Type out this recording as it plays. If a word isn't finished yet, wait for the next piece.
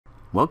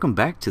Welcome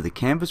back to the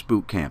Canvas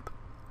Bootcamp.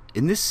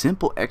 In this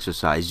simple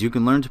exercise, you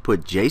can learn to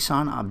put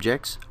JSON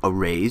objects,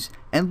 arrays,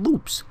 and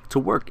loops to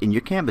work in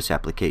your Canvas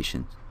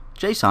application.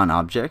 JSON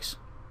objects,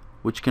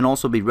 which can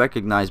also be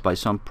recognized by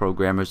some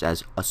programmers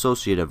as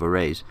associative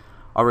arrays,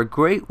 are a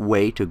great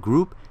way to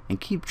group and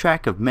keep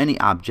track of many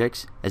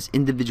objects as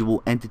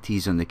individual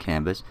entities on the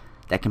canvas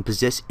that can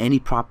possess any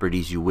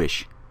properties you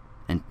wish.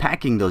 And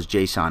packing those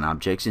JSON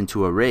objects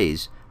into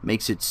arrays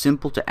makes it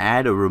simple to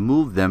add or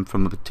remove them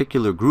from a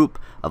particular group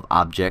of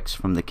objects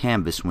from the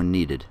canvas when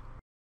needed.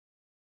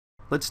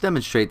 Let's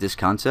demonstrate this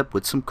concept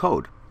with some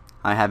code.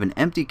 I have an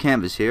empty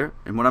canvas here,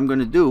 and what I'm going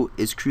to do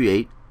is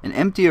create an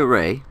empty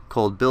array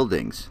called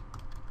buildings.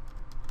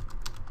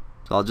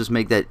 So I'll just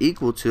make that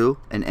equal to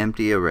an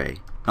empty array.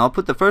 Now I'll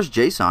put the first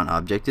JSON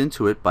object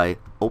into it by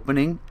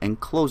opening and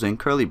closing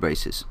curly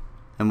braces.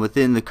 And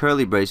within the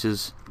curly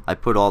braces, I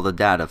put all the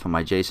data for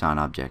my JSON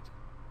object.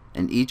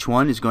 And each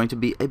one is going to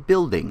be a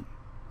building.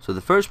 So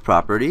the first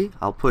property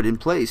I'll put in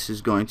place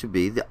is going to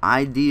be the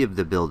ID of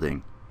the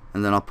building.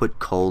 And then I'll put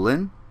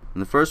colon,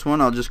 and the first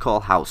one I'll just call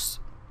house.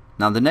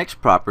 Now the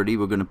next property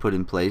we're going to put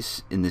in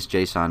place in this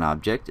JSON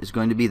object is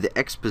going to be the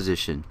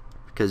Exposition,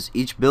 because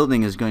each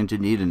building is going to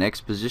need an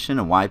X position,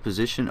 a Y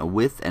position, a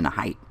width, and a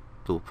height.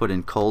 So we'll put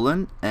in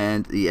colon,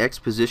 and the X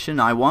position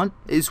I want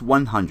is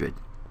 100.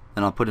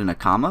 Then I'll put in a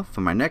comma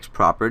for my next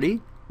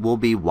property will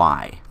be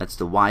Y. That's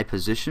the Y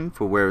position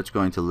for where it's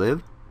going to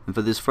live. And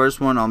for this first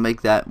one, I'll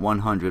make that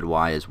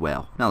 100Y as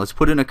well. Now let's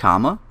put in a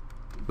comma.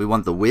 We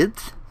want the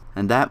width,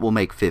 and that will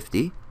make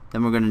 50.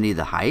 Then we're going to need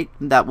the height,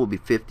 and that will be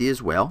 50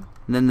 as well.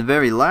 And then the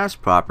very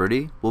last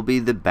property will be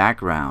the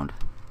background.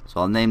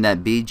 So I'll name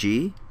that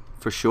BG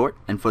for short.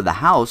 And for the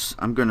house,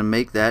 I'm going to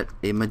make that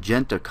a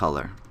magenta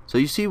color. So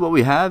you see what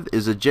we have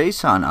is a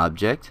JSON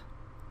object,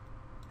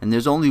 and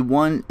there's only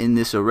one in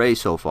this array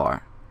so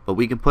far. But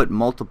we can put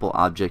multiple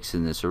objects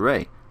in this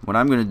array. What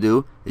I'm going to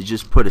do is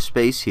just put a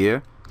space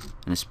here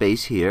and a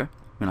space here.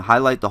 I'm going to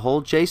highlight the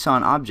whole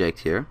JSON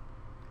object here,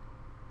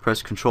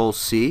 press Ctrl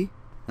C,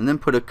 and then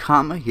put a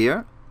comma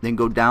here, then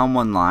go down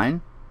one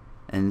line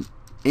and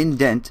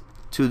indent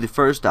to the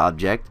first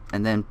object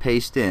and then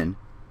paste in.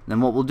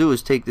 Then what we'll do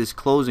is take this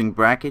closing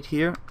bracket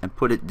here and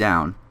put it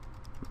down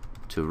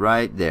to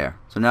right there.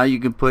 So now you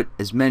can put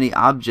as many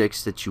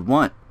objects that you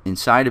want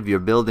inside of your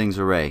buildings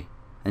array.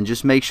 And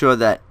just make sure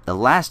that the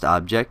last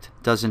object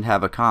doesn't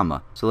have a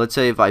comma. So let's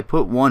say if I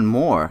put one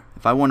more,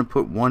 if I want to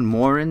put one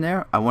more in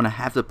there, I want to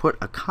have to put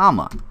a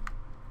comma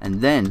and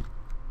then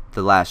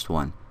the last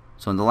one.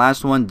 So the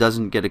last one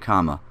doesn't get a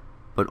comma,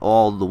 but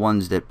all the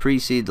ones that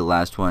precede the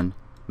last one,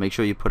 make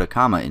sure you put a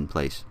comma in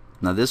place.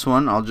 Now this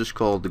one I'll just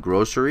call the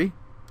grocery.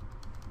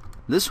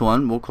 This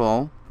one we'll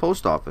call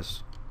post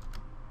office.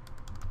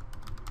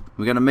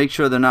 We got to make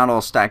sure they're not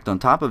all stacked on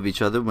top of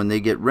each other when they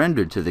get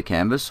rendered to the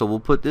canvas, so we'll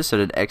put this at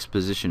an X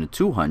position of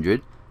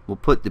 200. We'll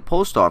put the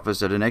post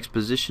office at an X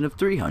position of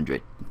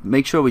 300.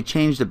 Make sure we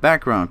change the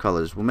background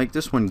colors. We'll make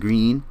this one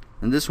green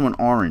and this one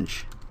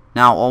orange.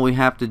 Now all we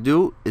have to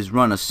do is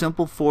run a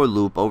simple for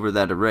loop over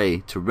that array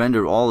to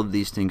render all of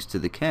these things to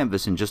the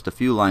canvas in just a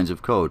few lines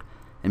of code.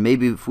 And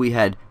maybe if we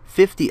had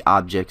 50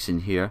 objects in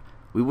here,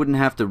 we wouldn't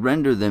have to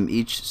render them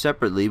each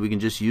separately. We can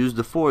just use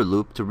the for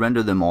loop to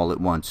render them all at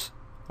once.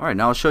 Alright,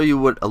 now I'll show you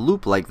what a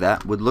loop like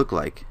that would look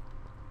like.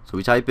 So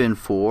we type in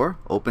for,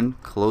 open,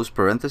 close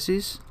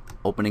parentheses,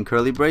 opening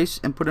curly brace,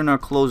 and put in our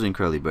closing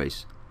curly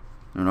brace.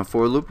 In our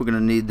for loop, we're going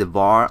to need the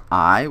var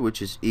I,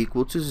 which is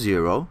equal to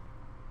 0,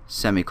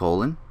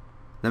 semicolon.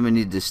 Then we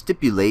need to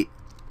stipulate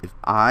if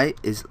I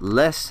is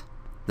less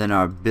than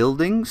our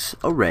buildings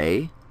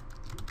array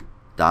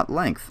dot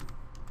length,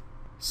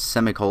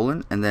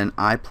 semicolon, and then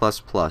I++,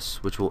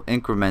 which will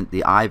increment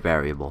the I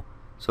variable.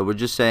 So we're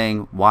just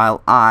saying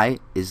while I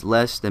is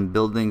less than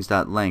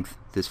buildings.length,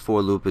 this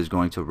for loop is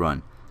going to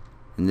run.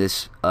 And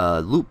this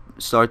loop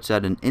starts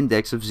at an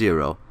index of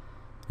 0,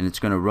 and it's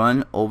going to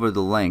run over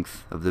the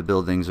length of the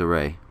buildings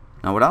array.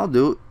 Now what I'll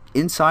do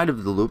inside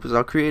of the loop is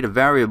I'll create a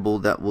variable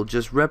that will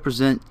just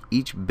represent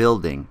each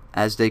building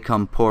as they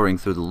come pouring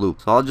through the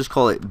loop. So I'll just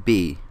call it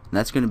B, and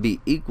that's going to be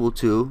equal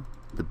to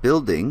the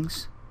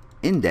buildings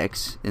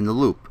index in the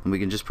loop. And we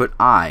can just put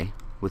I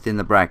within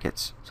the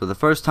brackets. So the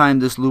first time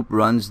this loop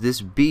runs,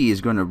 this B is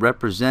going to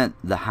represent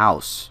the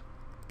house.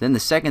 Then the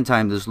second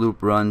time this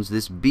loop runs,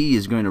 this B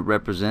is going to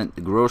represent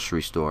the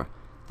grocery store.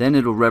 Then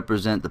it'll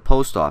represent the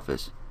post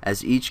office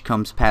as each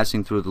comes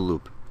passing through the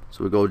loop.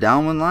 So we go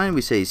down one line, we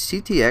say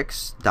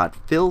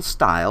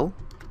ctx.fillStyle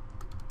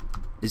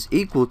is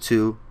equal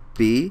to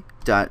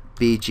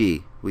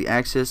b.bg. We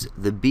access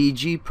the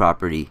bg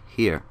property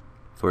here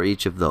for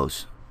each of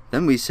those.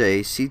 Then we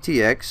say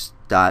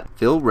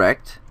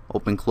ctx.fillRect,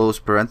 open close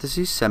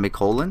parentheses,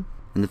 semicolon,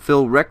 and the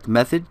fillRect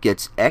method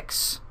gets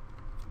X,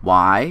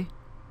 Y,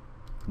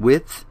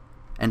 width,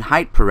 and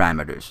height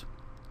parameters.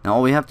 Now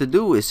all we have to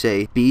do is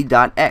say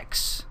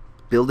b.x,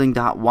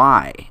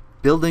 building.y,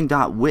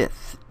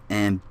 building.width,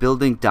 and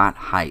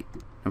building.height.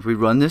 If we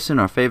run this in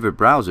our favorite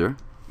browser,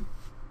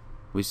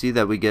 we see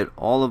that we get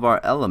all of our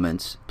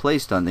elements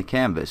placed on the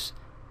canvas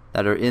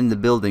that are in the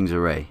buildings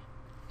array.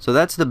 So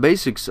that's the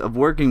basics of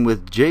working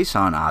with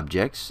JSON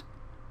objects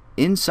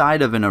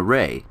inside of an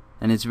array,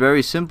 and it's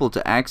very simple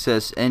to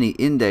access any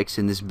index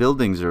in this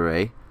buildings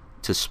array,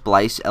 to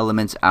splice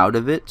elements out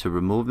of it to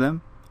remove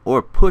them,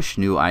 or push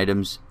new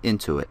items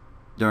into it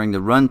during the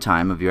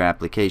runtime of your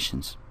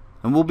applications.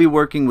 And we'll be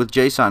working with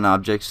JSON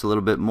objects a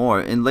little bit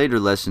more in later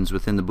lessons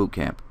within the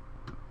bootcamp.